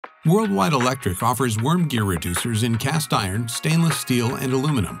WorldWide Electric offers worm gear reducers in cast iron, stainless steel, and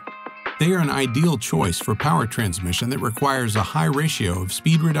aluminum. They are an ideal choice for power transmission that requires a high ratio of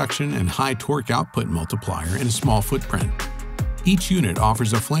speed reduction and high torque output multiplier in a small footprint. Each unit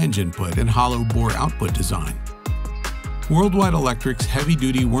offers a flange input and hollow bore output design. WorldWide Electric's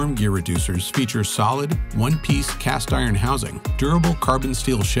heavy-duty worm gear reducers feature solid, one-piece cast iron housing, durable carbon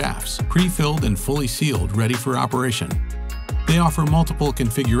steel shafts, pre-filled and fully sealed, ready for operation. They offer multiple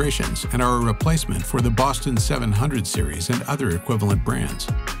configurations and are a replacement for the Boston 700 series and other equivalent brands.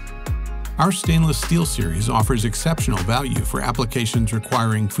 Our stainless steel series offers exceptional value for applications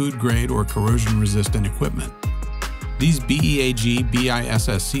requiring food-grade or corrosion-resistant equipment. These BEAG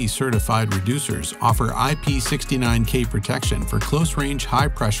BISSC certified reducers offer IP69K protection for close-range,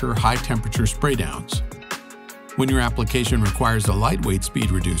 high-pressure, high-temperature spraydowns. When your application requires a lightweight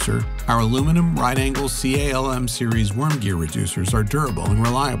speed reducer, our aluminum right-angle CALM series worm gear reducers are durable and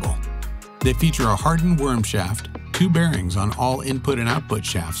reliable. They feature a hardened worm shaft, 2 bearings on all input and output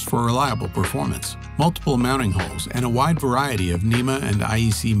shafts for reliable performance, multiple mounting holes, and a wide variety of NEMA and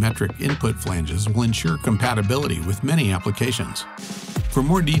IEC metric input flanges will ensure compatibility with many applications. For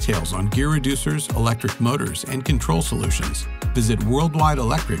more details on gear reducers, electric motors, and control solutions, visit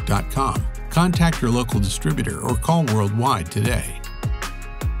worldwideelectric.com. Contact your local distributor or call WorldWide today.